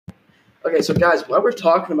Okay, so guys, while we're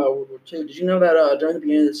talking about World War II, did you know that during the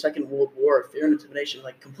beginning of the Second World War, fear and intimidation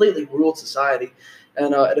completely ruled society,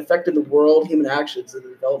 and it affected the world, human actions, and the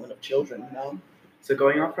development of children. So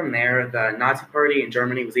going on from there, the Nazi Party in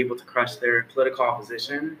Germany was able to crush their political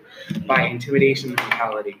opposition by intimidation and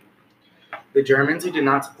brutality. The Germans who did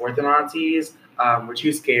not support the Nazis were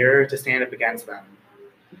too scared to stand up against them.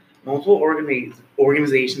 Multiple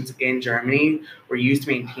organizations in Germany were used to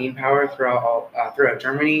maintain power throughout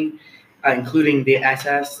Germany, including the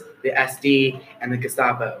SS, the SD, and the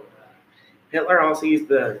Gestapo. Hitler also used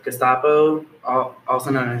the Gestapo,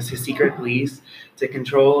 also known as his secret police, to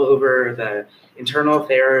control over the internal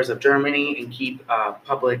affairs of Germany and keep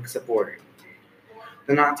public support.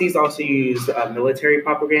 The Nazis also used military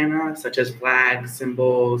propaganda, such as flags,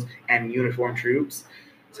 symbols, and uniformed troops,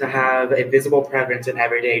 to have a visible presence in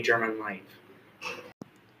everyday German life.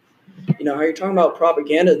 You know, how you're talking about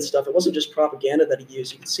propaganda and stuff, it wasn't just propaganda that he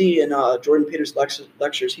used. You can see in Jordan Peters'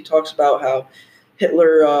 lectures, he talks about how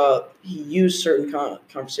Hitler, he used certain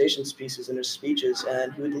conversation pieces in his speeches,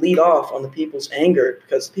 and he would lead off on the people's anger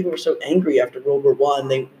because people were so angry after World War I,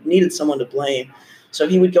 they needed someone to blame. So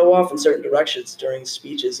he would go off in certain directions during his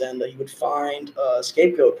speeches, and he would find a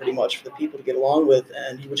scapegoat pretty much for the people to get along with,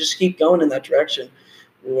 and he would just keep going in that direction,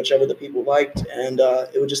 whichever the people liked, and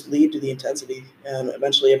it would just lead to the intensity, and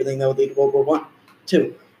eventually everything that would lead to World War I,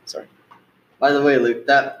 II. Sorry. By the way, Luke,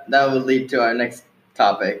 that would lead to our next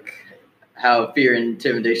topic, how fear and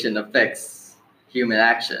intimidation affects human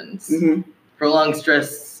actions. Mm-hmm. Prolonged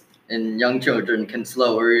stress in young children can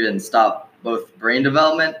slow or even stop both brain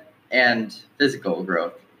development and physical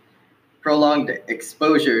growth. Prolonged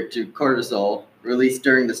exposure to cortisol released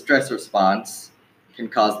during the stress response can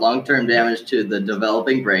cause long-term damage to the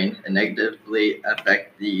developing brain and negatively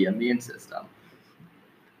affect the immune system.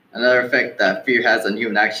 Another effect that fear has on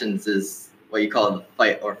human actions is what you call the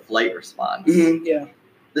fight or flight response. Mm-hmm, yeah.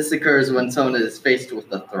 This occurs when someone is faced with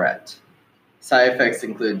a threat. Side effects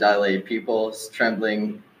include dilated pupils,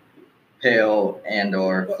 trembling, pale and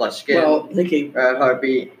or flushed skin, Well, Nikki, rapid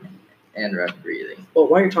heartbeat, and rapid breathing. well,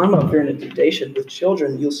 while you're talking about fear and intimidation with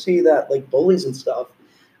children, you'll see that bullies and stuff,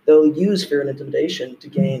 they'll use fear and intimidation to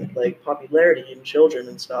gain popularity in children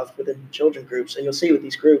and stuff within children groups. And you'll see with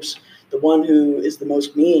these groups, the one who is the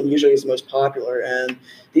most mean usually is the most popular. And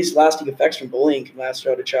these lasting effects from bullying can last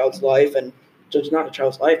throughout a child's life, and just not a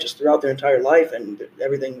child's life, just throughout their entire life and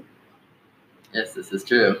everything. Yes, this is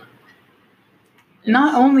true.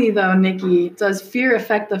 Not only, though, Nikki, does fear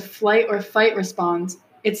affect the flight or fight response,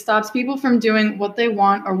 it stops people from doing what they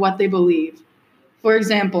want or what they believe. For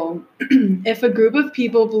example, if a group of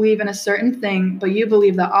people believe in a certain thing, but you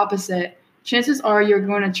believe the opposite, chances are you're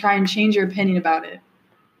going to try and change your opinion about it.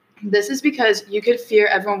 This is because you could fear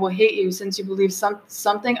everyone will hate you since you believe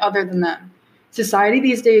something other than them. Society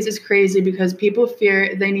these days is crazy because people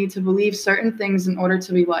fear they need to believe certain things in order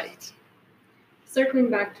to be liked. Circling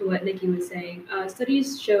back to what Nikki was saying,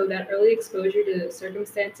 studies show that early exposure to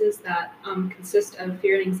circumstances that consist of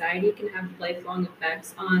fear and anxiety can have lifelong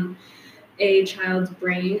effects on a child's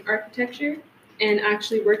brain architecture. And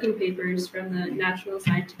actually, working papers from the National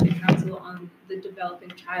Scientific Council on the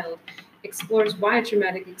Developing Child explores why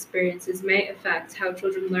traumatic experiences may affect how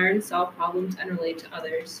children learn, solve problems, and relate to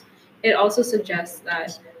others. It also suggests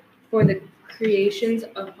that for the creations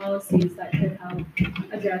of policies that could help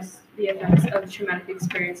address the effects of traumatic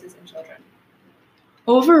experiences in children.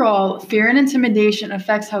 Overall, fear and intimidation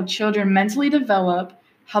affects how children mentally develop,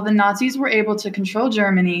 how the Nazis were able to control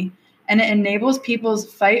Germany, and it enables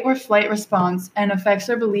people's fight or flight response and affects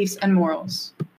their beliefs and morals.